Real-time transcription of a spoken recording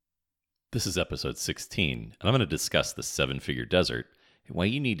This is episode 16, and I'm going to discuss the seven-figure desert and why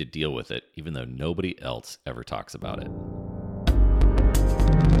you need to deal with it even though nobody else ever talks about it.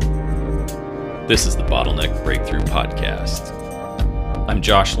 This is the Bottleneck Breakthrough Podcast. I'm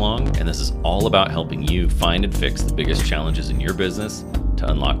Josh Long, and this is all about helping you find and fix the biggest challenges in your business to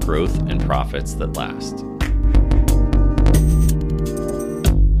unlock growth and profits that last.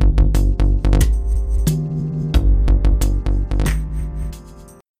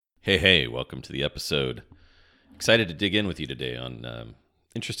 Hey, welcome to the episode. Excited to dig in with you today on an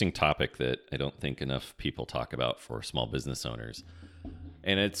interesting topic that I don't think enough people talk about for small business owners.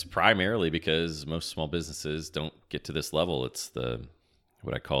 And it's primarily because most small businesses don't get to this level. It's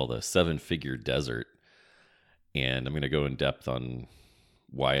what I call the seven-figure desert. And I'm going to go in depth on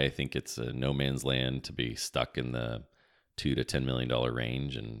why I think it's a no man's land to be stuck in the $2 to $10 million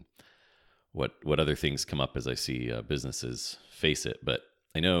range, and what other things come up as I see businesses face it. But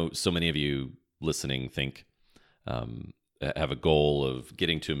I know so many of you listening think have a goal of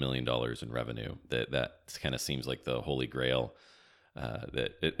getting to $1 million in revenue. That kind of seems like the holy grail.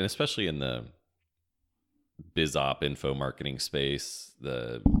 And especially in the biz op info marketing space,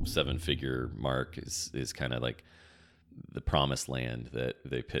 the seven-figure mark is kind of like the promised land that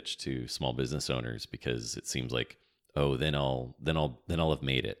they pitch to small business owners, because it seems like, oh, then I'll have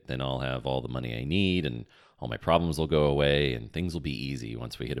made it. Then I'll have all the money I need, and all my problems will go away, and things will be easy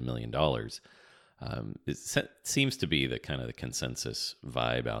once we hit $1 million. It seems to be the kind of the consensus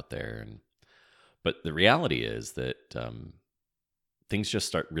vibe out there. But the reality is that things just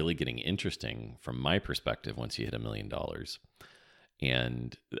start really getting interesting from my perspective once you hit $1 million.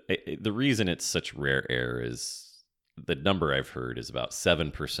 And the reason it's such rare air is the number I've heard is about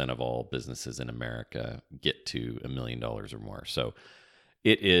 7% of all businesses in America get to $1 million or more. So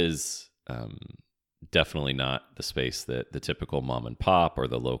it is definitely not the space that the typical mom and pop or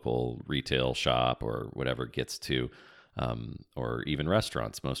the local retail shop or whatever gets to, or even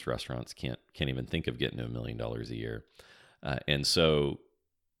restaurants. Most restaurants can't even think of getting to $1 million a year. And so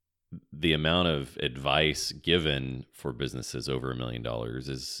the amount of advice given for businesses over $1 million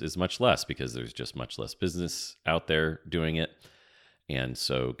is much less, because there's just much less business out there doing it. And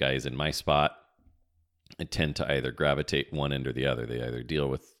so guys in my spot tend to either gravitate one end or the other. They either deal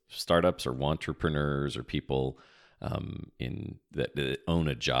with startups or entrepreneurs or people that own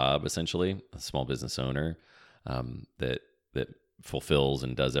a job, essentially, a small business owner that fulfills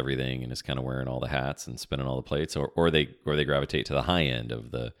and does everything and is kind of wearing all the hats and spinning all the plates, or they gravitate to the high end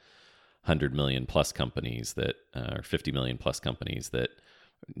of the 100 million plus companies that or 50 million plus companies that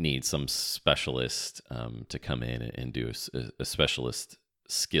need some specialist to come in and do a specialist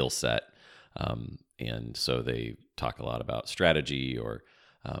skill set. And so they talk a lot about strategy or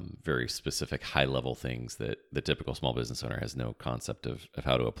very specific high-level things that the typical small business owner has no concept of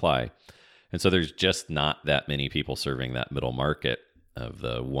how to apply. And so there's just not that many people serving that middle market of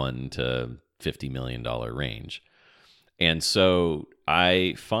the $1 to $50 million range. And so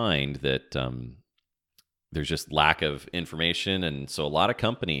I find that there's just lack of information. And so a lot of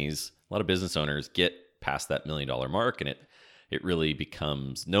companies, a lot of business owners get past that $1 million mark, and it really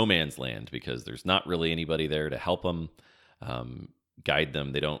becomes no man's land, because there's not really anybody there to help them, guide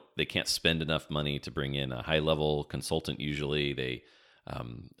them. They can't spend enough money to bring in a high-level consultant. Usually they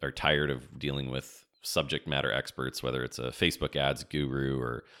are tired of dealing with subject matter experts, whether it's a Facebook ads guru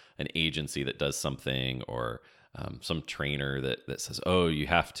or an agency that does something, or some trainer that says, oh, you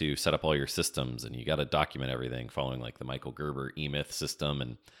have to set up all your systems and you got to document everything following like the Michael Gerber eMyth system.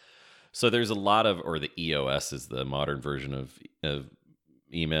 And so there's a lot of, or the EOS is the modern version of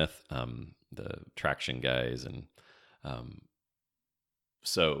eMyth, the traction guys. And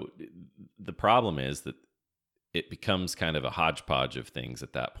so the problem is that it becomes kind of a hodgepodge of things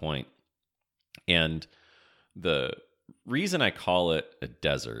at that point. And the reason I call it a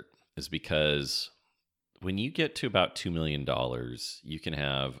desert is because when you get to about $2 million, you can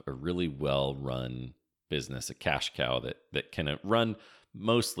have a really well-run business, a cash cow that can run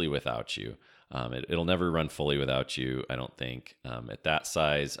mostly without you. It'll never run fully without you, I don't think, at that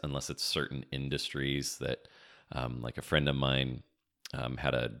size, unless it's certain industries that, like a friend of mine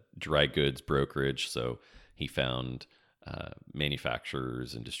had a dry goods brokerage, so he found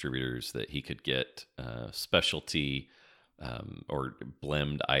manufacturers and distributors that he could get specialty or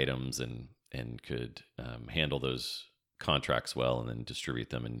blend items and could handle those contracts well and then distribute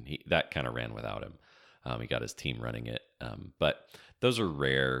them. And that kind of ran without him. He got his team running it. But those are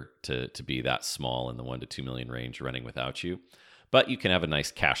rare to be that small in the 1 to 2 million range running without you. But you can have a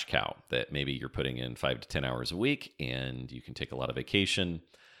nice cash cow that maybe you're putting in 5 to 10 hours a week, and you can take a lot of vacation.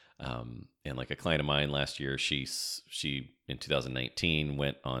 And like a client of mine last year, she in 2019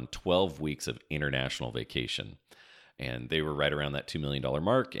 went on 12 weeks of international vacation, and they were right around that $2 million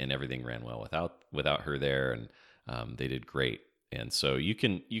mark, and everything ran well without her there, and they did great. And so you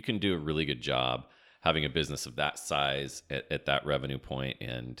can do a really good job having a business of that size at that revenue point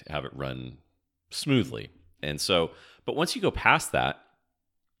and have it run smoothly. And so, but once you go past that,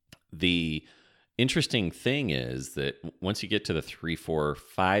 the interesting thing is that once you get to the $3, $4,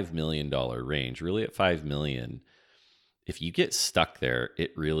 $5 million range, really at 5 million, if you get stuck there,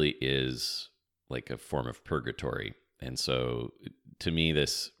 it really is like a form of purgatory. And so to me,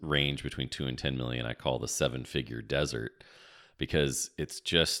 this range between 2 and 10 million, I call the 7-figure desert, because it's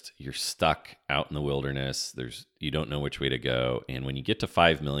just, you're stuck out in the wilderness. You don't know which way to go. And when you get to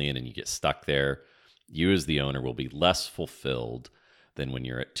 5 million and you get stuck there, you as the owner will be less fulfilled than when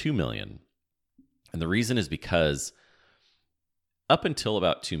you're at 2 million. And the reason is because up until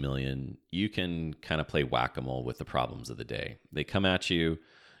about 2 million, you can kind of play whack-a-mole with the problems of the day. They come at you,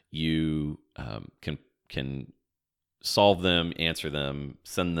 you can solve them, answer them,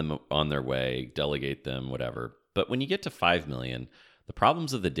 send them on their way, delegate them, whatever. But when you get to 5 million, the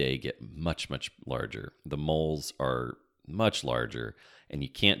problems of the day get much, much larger. The moles are much larger, and you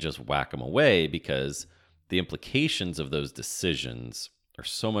can't just whack them away because the implications of those decisions are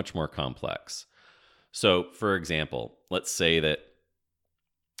so much more complex. So, for example, let's say that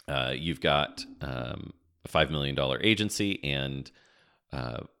you've got a $5 million agency, and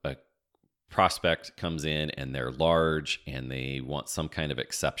a prospect comes in and they're large and they want some kind of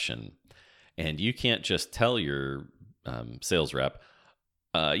exception. And you can't just tell your sales rep,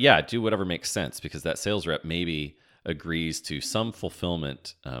 do whatever makes sense, because that sales rep maybe agrees to some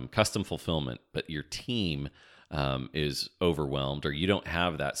fulfillment, custom fulfillment, but your team is overwhelmed, or you don't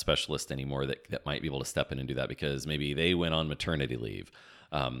have that specialist anymore that might be able to step in and do that because maybe they went on maternity leave.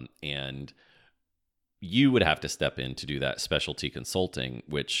 And you would have to step in to do that specialty consulting,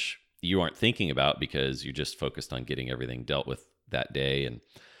 which you aren't thinking about because you're just focused on getting everything dealt with that day. And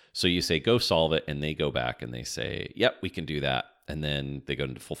so you say, go solve it. And they go back and they say, yep, we can do that. And then they go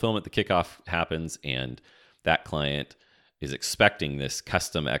into fulfillment. The kickoff happens, and that client is expecting this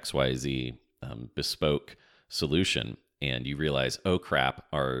custom XYZ bespoke solution, and you realize, oh crap,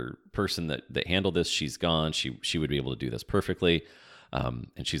 our person that handled this, she's gone. She would be able to do this perfectly, and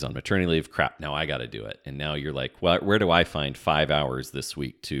she's on maternity leave. Crap, now I got to do it. And now you're like, well, where do I find 5 hours this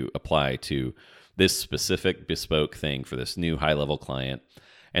week to apply to this specific bespoke thing for this new high-level client?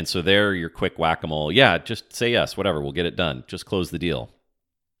 And so there, your quick whack-a-mole, yeah, just say yes, whatever, we'll get it done. Just close the deal.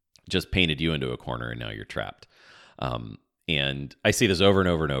 Just painted you into a corner, and now you're trapped. And I see this over and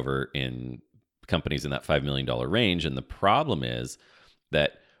over and over in companies in that $5 million range. And the problem is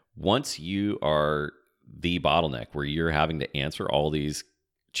that once you are the bottleneck where you're having to answer all these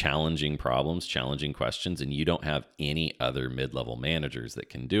challenging problems, challenging questions, and you don't have any other mid-level managers that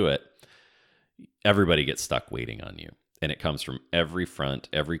can do it, everybody gets stuck waiting on you. And it comes from every front,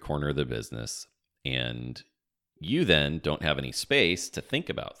 every corner of the business. And you then don't have any space to think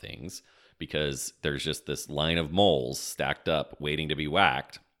about things because there's just this line of moles stacked up waiting to be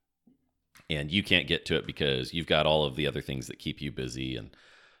whacked. And you can't get to it because you've got all of the other things that keep you busy and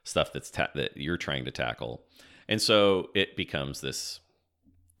stuff that you're trying to tackle. And so it becomes this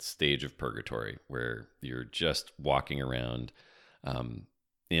stage of purgatory where you're just walking around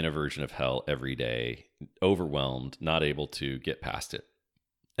in a version of hell every day, overwhelmed, not able to get past it.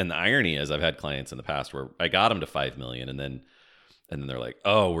 And the irony is, I've had clients in the past where I got them to 5 million, and then they're like,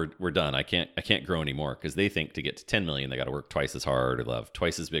 "Oh, we're done. I can't grow anymore," because they think to get to 10 million, they got to work twice as hard, or they'll have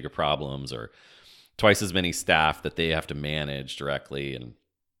twice as big of problems, or twice as many staff that they have to manage directly. And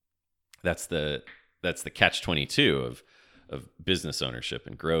that's the catch-22 of business ownership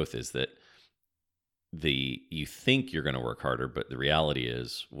and growth, is that you think you're going to work harder, but the reality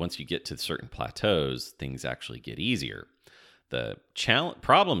is once you get to certain plateaus, things actually get easier. The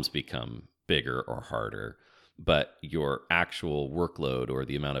problems become bigger or harder, but your actual workload or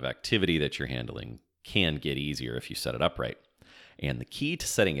the amount of activity that you're handling can get easier if you set it up right. And the key to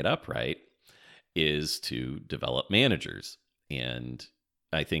setting it up right is to develop managers. And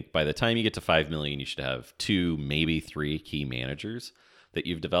I think by the time you get to 5 million, you should have 2, maybe 3 key managers that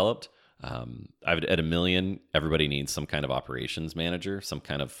you've developed. At $1 million, everybody needs some kind of operations manager, some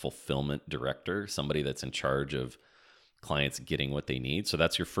kind of fulfillment director, somebody that's in charge of clients getting what they need. So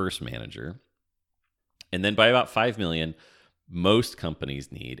that's your first manager. And then by about 5 million, most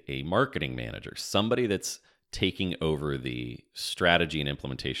companies need a marketing manager, somebody that's taking over the strategy and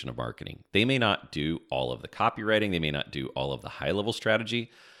implementation of marketing. They may not do all of the copywriting, they may not do all of the high-level strategy,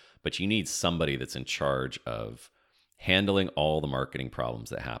 but you need somebody that's in charge of handling all the marketing problems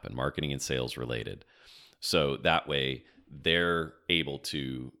that happen, marketing and sales related. So that way they're able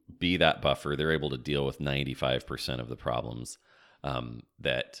to be that buffer. They're able to deal with 95% of the problems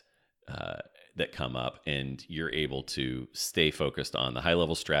that come up, and you're able to stay focused on the high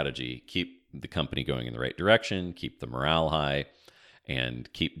level strategy, keep the company going in the right direction, keep the morale high,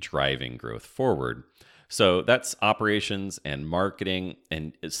 and keep driving growth forward. So that's operations and marketing.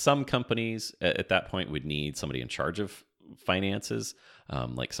 And some companies at that point would need somebody in charge of finances,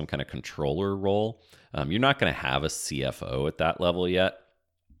 like some kind of controller role. You're not going to have a CFO at that level yet.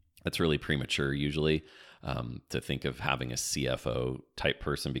 That's really premature usually, to think of having a CFO type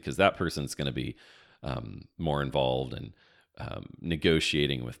person, because that person's going to be more involved in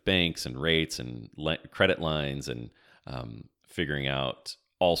negotiating with banks and rates and credit lines, and figuring out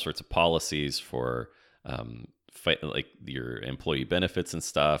all sorts of policies for like your employee benefits and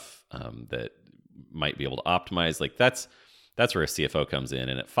stuff that might be able to optimize. Like that's where a CFO comes in.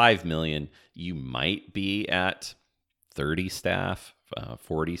 And at 5 million, you might be at 30 staff,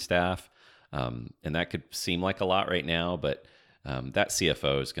 40 staff. And that could seem like a lot right now, but that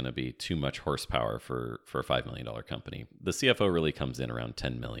CFO is going to be too much horsepower for a $5 million company. The CFO really comes in around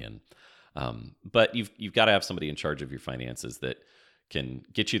 10 million. But you've got to have somebody in charge of your finances that can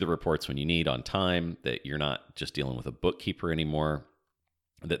get you the reports when you need on time, that you're not just dealing with a bookkeeper anymore,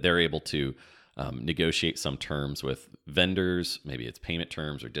 that they're able to negotiate some terms with vendors, maybe it's payment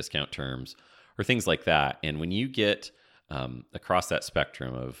terms or discount terms or things like that. And when you get across that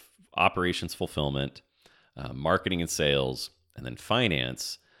spectrum of operations, fulfillment, marketing and sales, and then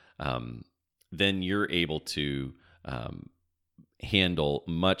finance, then you're able to handle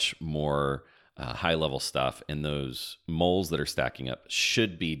much more high-level stuff, and those moles that are stacking up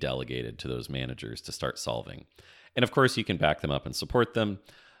should be delegated to those managers to start solving. And of course, you can back them up and support them.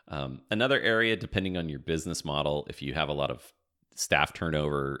 Another area, depending on your business model, if you have a lot of staff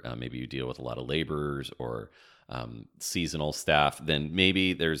turnover, maybe you deal with a lot of laborers or seasonal staff, then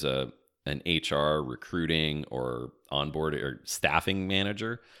maybe there's an HR, recruiting, or onboard or staffing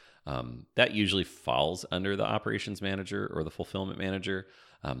manager. That usually falls under the operations manager or the fulfillment manager.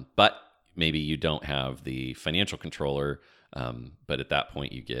 But maybe you don't have the financial controller, but at that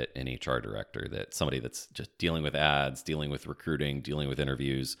point you get an HR director, somebody that's just dealing with ads, dealing with recruiting, dealing with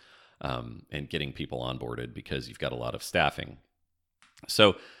interviews, and getting people onboarded because you've got a lot of staffing.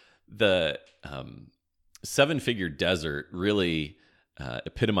 So the 7-figure desert really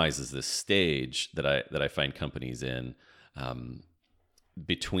epitomizes this stage that I find companies in,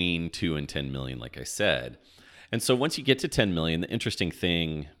 between 2 and 10 million, like I said. And so once you get to 10 million, the interesting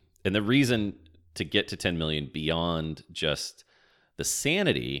thing, and the reason to get to 10 million beyond just the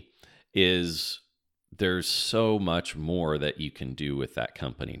sanity, is there's so much more that you can do with that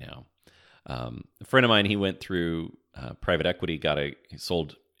company now. A friend of mine, he went through private equity, he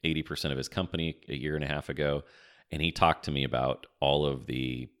sold 80% of his company a year and a half ago. And he talked to me about all of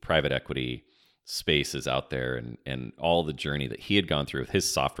the private equity spaces out there and all the journey that he had gone through with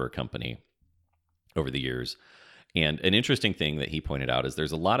his software company over the years. And an interesting thing that he pointed out is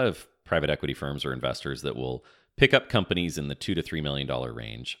there's a lot of private equity firms or investors that will pick up companies in the $2 to $3 million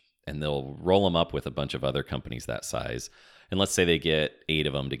range, and they'll roll them up with a bunch of other companies that size. And let's say they get 8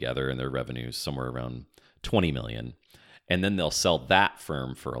 of them together and their revenue's somewhere around 20 million. And then they'll sell that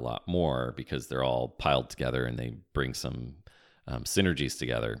firm for a lot more because they're all piled together and they bring some synergies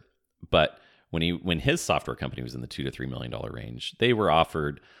together. But when his software company was in the $2 to $3 million range, they were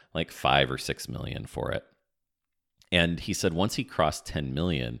offered like 5 or 6 million for it. And he said once he crossed 10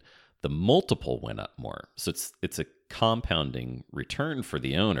 million, the multiple went up more. So it's a compounding return for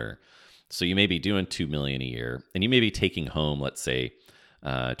the owner. So you may be doing 2 million a year, and you may be taking home, let's say,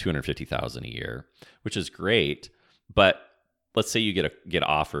 250,000 a year, which is great. But let's say you get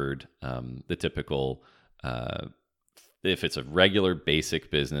offered the typical, if it's a regular basic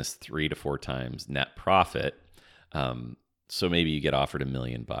business, 3 to 4 times net profit. So maybe you get offered $1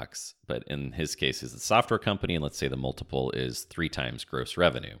 million, but in his case, is the software company, and let's say the multiple is 3 times gross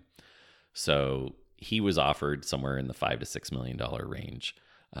revenue. So he was offered somewhere in the $5 to $6 million range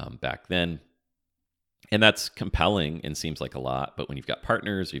back then. And that's compelling and seems like a lot, but when you've got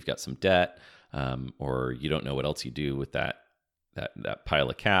partners, you've got some debt, or you don't know what else you do with that pile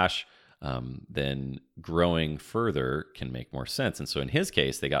of cash, then growing further can make more sense. And so in his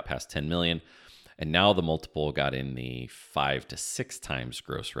case, they got past 10 million, and now the multiple got in the 5 to 6 times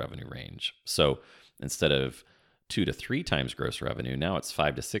gross revenue range. So instead of 2 to 3 times gross revenue, now it's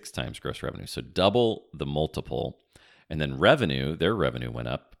 5 to 6 times gross revenue. So double the multiple. And then their revenue went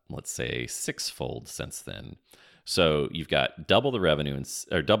up, let's say 6-fold since then. So you've got double the revenue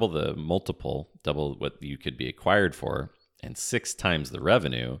or double the multiple, double what you could be acquired for, and 6 times the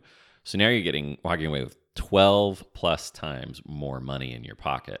revenue. So now you're walking away with 12 plus times more money in your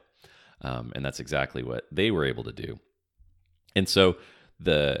pocket. And that's exactly what they were able to do. And so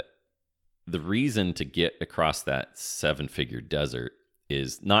the reason to get across that 7-figure desert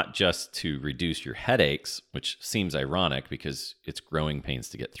is not just to reduce your headaches, which seems ironic because it's growing pains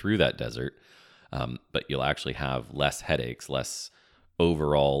to get through that desert, but you'll actually have less headaches, less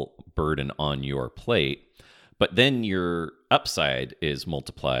overall burden on your plate. But then your upside is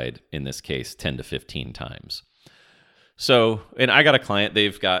multiplied, in this case, 10 to 15 times. So, and I got a client, they're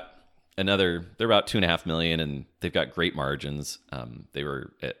about 2.5 million, and they've got great margins.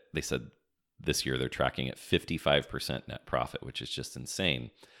 They said this year they're tracking at 55% net profit, which is just insane.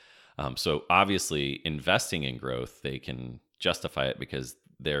 So obviously investing in growth, they can justify it because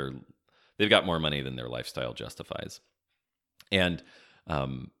they've got more money than their lifestyle justifies. And,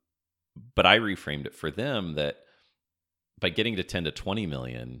 but I reframed it for them that by getting to 10 to 20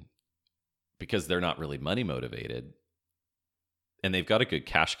 million, because they're not really money motivated, and they've got a good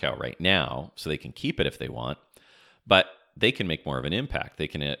cash cow right now, so they can keep it if they want, but they can make more of an impact. They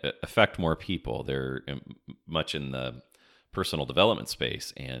can affect more people. They're much in the personal development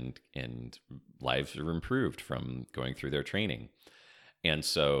space, and lives are improved from going through their training. And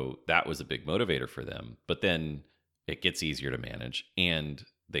so that was a big motivator for them. But then it gets easier to manage, and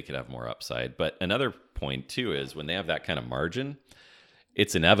they could have more upside. But another point too is when they have that kind of margin,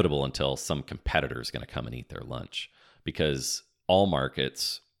 it's inevitable until some competitor is going to come and eat their lunch, because all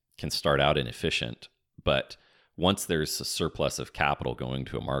markets can start out inefficient, but once there's a surplus of capital going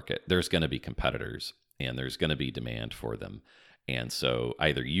to a market, there's going to be competitors and there's going to be demand for them. And so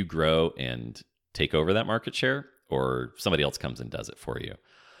either you grow and take over that market share, or somebody else comes and does it for you.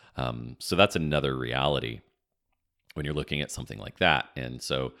 So that's another reality when you're looking at something like that. And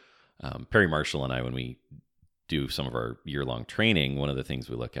so Perry Marshall and I, when we do some of our year-long training, one of the things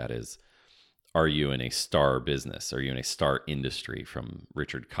we look at is, are you in a star business? Are you in a star industry? From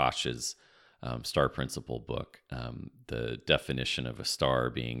Richard Koch's Star Principle book. The definition of a star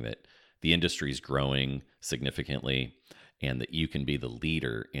being that the industry is growing significantly and that you can be the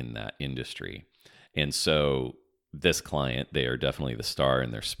leader in that industry. And so this client, they are definitely the star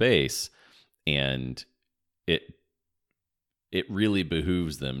in their space, and it really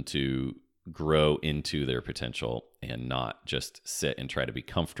behooves them to grow into their potential and not just sit and try to be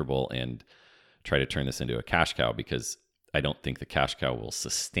comfortable and try to turn this into a cash cow, because I don't think the cash cow will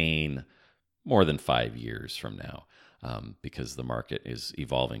sustain more than 5 years from now, because the market is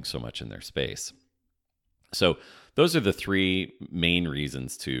evolving so much in their space. So those are the 3 main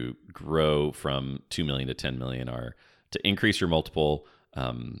reasons to grow from 2 million to 10 million: are to increase your multiple,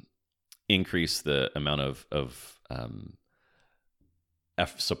 increase the amount of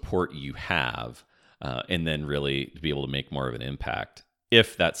support you have, and then really to be able to make more of an impact,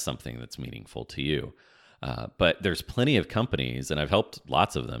 if that's something that's meaningful to you. But there's plenty of companies, and I've helped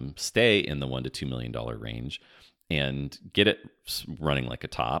lots of them stay in the $1 to $2 million range and get it running like a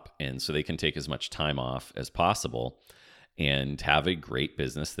top. And so they can take as much time off as possible and have a great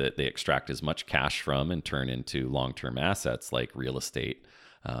business that they extract as much cash from and turn into long-term assets like real estate,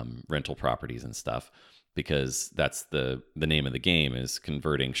 rental properties and stuff, because that's the name of the game, is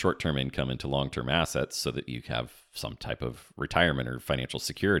converting short-term income into long-term assets so that you have some type of retirement or financial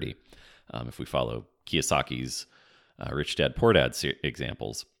security. If we follow Kiyosaki's Rich Dad, Poor Dad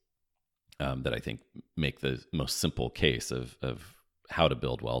examples, that I think make the most simple case of how to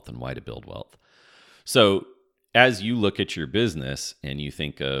build wealth and why to build wealth. So as you look at your business and you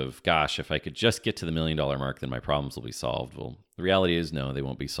think of, gosh, if I could just get to the $1 million mark, then my problems will be solved. Well, the reality is, no, they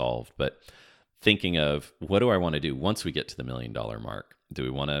won't be solved. But thinking of, what do I want to do once we get to the $1 million mark? Do we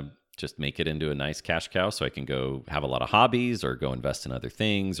want to just make it into a nice cash cow so I can go have a lot of hobbies, or go invest in other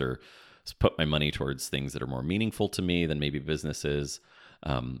things, or put my money towards things that are more meaningful to me than maybe businesses?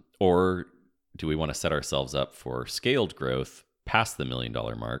 Or do we want to set ourselves up for scaled growth past the $1 million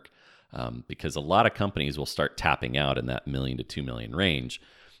mark? Because a lot of companies will start tapping out in that $1 million to $2 million range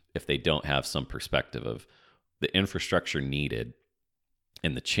if they don't have some perspective of the infrastructure needed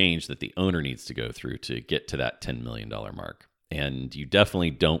and the change that the owner needs to go through to get to that $10 million mark. And you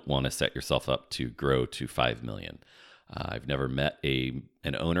definitely don't want to set yourself up to grow to 5 million. I've never met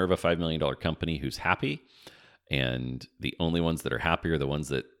an owner of a $5 million company who's happy, and the only ones that are happy are the ones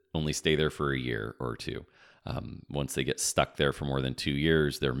that only stay there for a year or two. Once they get stuck there for more than 2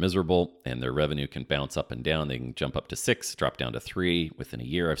 years, they're miserable, and their revenue can bounce up and down. They can jump up to 6, drop down to 3 within a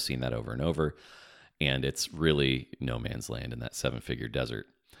year. I've seen that over and over, and it's really no man's land in that 7-figure desert.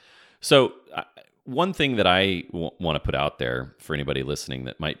 So one thing that I want to put out there for anybody listening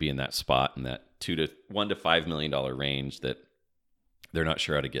that might be in that spot in that $1 to $5 million range that they're not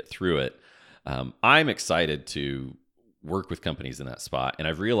sure how to get through it. I'm excited to work with companies in that spot. And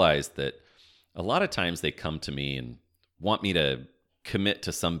I've realized that a lot of times they come to me and want me to commit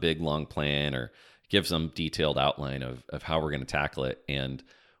to some big long plan or give some detailed outline of how we're going to tackle it. And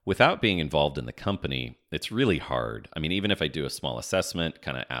without being involved in the company, it's really hard. I mean, even if I do a small assessment,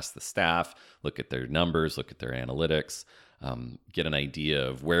 kind of ask the staff, look at their numbers, look at their analytics, get an idea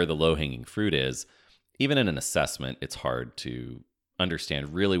of where the low-hanging fruit is, even in an assessment, it's hard to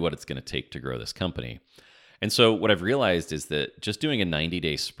understand really what it's going to take to grow this company. And so what I've realized is that just doing a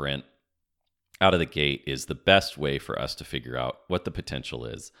 90-day sprint out of the gate is the best way for us to figure out what the potential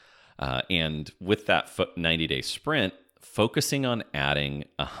is. And with that 90-day sprint, focusing on adding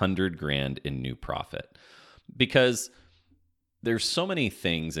 $100,000 in new profit, because there's so many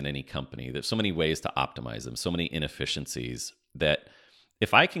things in any company, there's so many ways to optimize them, so many inefficiencies, that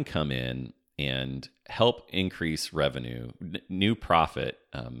if I can come in and help increase revenue, new profit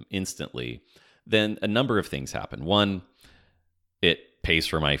instantly, then a number of things happen. One, it pays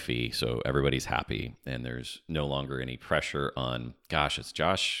for my fee, so everybody's happy, and there's no longer any pressure on, gosh, it's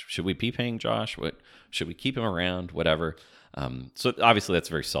Josh. Should we be paying Josh? What should we keep him around? Whatever. So obviously, that's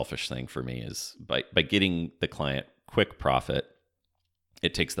a very selfish thing for me. Is by getting the client quick profit,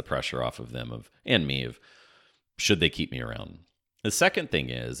 it takes the pressure off of them and me of should they keep me around. The second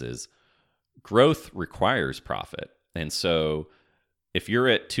thing is growth requires profit, and so if you're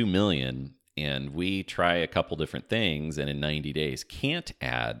at 2 million. And we try a couple different things, and in 90 days can't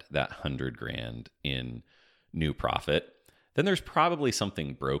add that $100,000 in new profit, then there's probably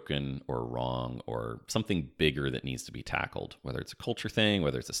something broken or wrong or something bigger that needs to be tackled, whether it's a culture thing,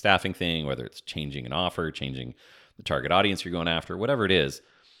 whether it's a staffing thing, whether it's changing an offer, changing the target audience you're going after, whatever it is.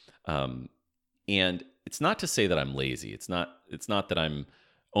 And it's not to say that I'm lazy. It's not that I'm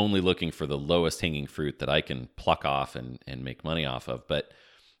only looking for the lowest hanging fruit that I can pluck off and make money off of, but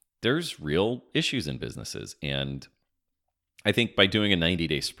there's real issues in businesses. And I think by doing a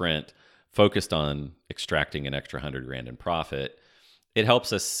 90-day sprint focused on extracting an extra $100,000 in profit, it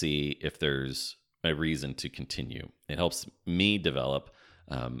helps us see if there's a reason to continue. It helps me develop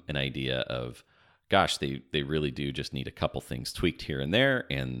an idea of, gosh, they really do just need a couple things tweaked here and there,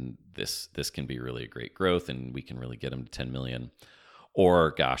 and this can be really a great growth, and we can really get them to 10 million. Or,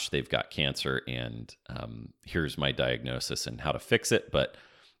 gosh, they've got cancer, and here's my diagnosis and how to fix it, but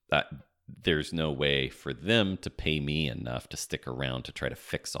there's no way for them to pay me enough to stick around to try to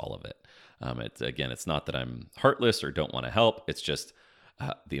fix all of it. It's not that I'm heartless or don't want to help. It's just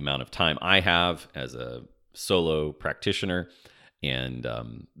the amount of time I have as a solo practitioner, and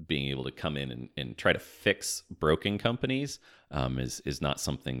being able to come in and try to fix broken companies is not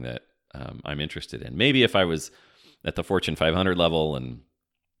something that I'm interested in. Maybe if I was at the Fortune 500 level and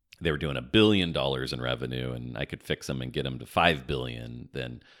they were doing $1 billion in revenue and I could fix them and get them to 5 billion,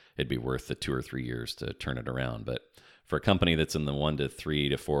 then it'd be worth the 2 or 3 years to turn it around. But for a company that's in the $1 to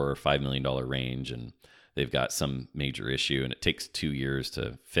 $3 to $4 or $5 million range, and they've got some major issue and it takes 2 years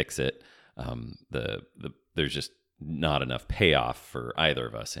to fix it, there's just not enough payoff for either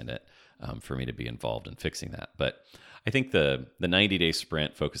of us in it for me to be involved in fixing that. But I think the 90-day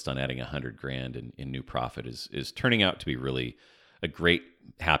sprint focused on adding $100,000 in new profit is turning out to be really a great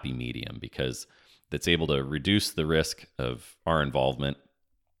happy medium, because that's able to reduce the risk of our involvement.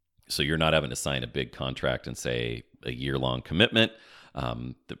 So you're not having to sign a big contract and say a year-long commitment.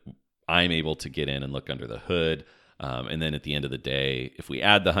 I'm able to get in and look under the hood. And then at the end of the day, if we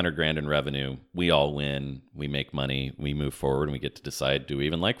add the $100,000 in revenue, we all win, we make money, we move forward, and we get to decide, do we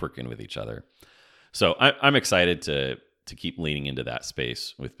even like working with each other? So I'm excited to keep leaning into that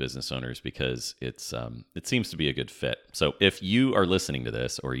space with business owners, because it seems to be a good fit. So if you are listening to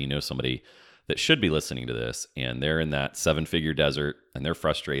this, or you know somebody that should be listening to this, and they're in that 7-figure desert and they're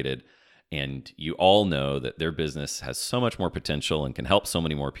frustrated, and you all know that their business has so much more potential and can help so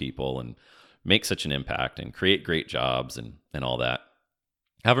many more people and make such an impact and create great jobs and all that,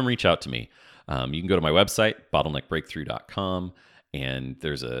 have them reach out to me. You can go to my website, bottleneckbreakthrough.com, and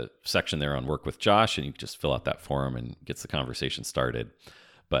there's a section there on Work with Josh, and you can just fill out that form and gets the conversation started.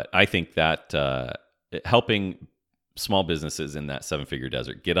 But I think that helping small businesses in that 7-figure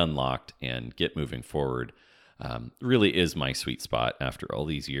desert get unlocked and get moving forward really is my sweet spot after all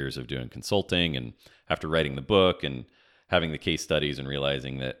these years of doing consulting, and after writing the book and having the case studies, and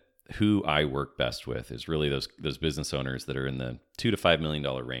realizing that who I work best with is really those business owners that are in the $2 to $5 million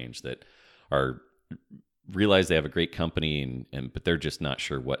range, that realize they have a great company, but they're just not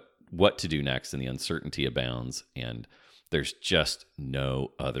sure what to do next, and the uncertainty abounds, and There's just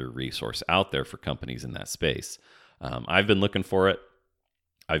no other resource out there for companies in that space. I've been looking for it.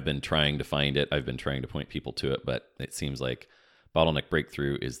 I've been trying to find it. I've been trying to point people to it, but it seems like Bottleneck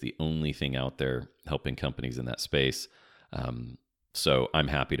Breakthrough is the only thing out there helping companies in that space. So I'm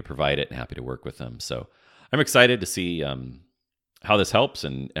happy to provide it and happy to work with them. So I'm excited to see how this helps.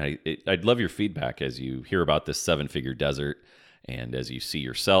 And I'd love your feedback as you hear about this 7-figure desert and as you see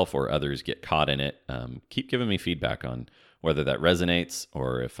yourself or others get caught in it. Keep giving me feedback on whether that resonates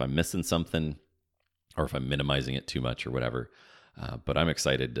or if I'm missing something or if I'm minimizing it too much or whatever. But I'm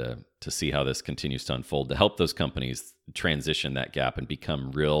excited to see how this continues to unfold to help those companies transition that gap and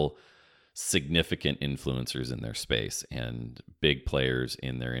become real significant influencers in their space and big players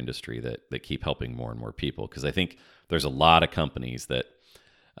in their industry that keep helping more and more people. Because I think there's a lot of companies that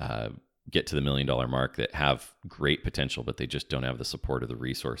get to the $1 million mark that have great potential, but they just don't have the support or the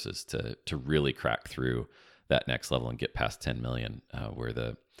resources to really crack through that next level and get past 10 million, where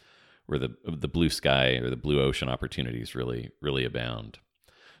the blue sky or the blue ocean opportunities really, really abound.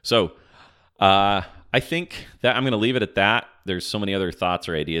 So I think that I'm going to leave it at that. There's so many other thoughts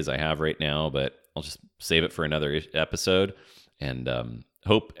or ideas I have right now, but I'll just save it for another episode. And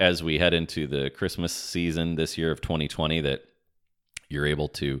hope as we head into the Christmas season this year of 2020 that you're able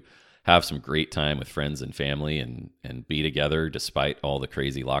to have some great time with friends and family and be together despite all the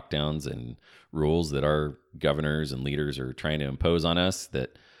crazy lockdowns and rules that our governors and leaders are trying to impose on us,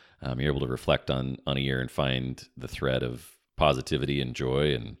 that you're able to reflect on a year and find the thread of positivity and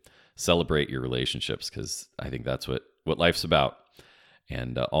joy and celebrate your relationships, because I think that's what life's about.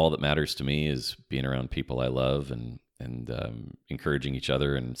 And all that matters to me is being around people I love and encouraging each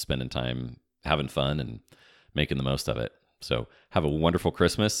other and spending time having fun and making the most of it. So have a wonderful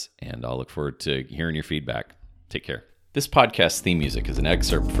Christmas, and I'll look forward to hearing your feedback. Take care. This podcast theme music is an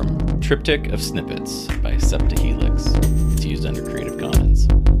excerpt from Triptych of Snippets by Septa Helix. It's used under Creative Commons.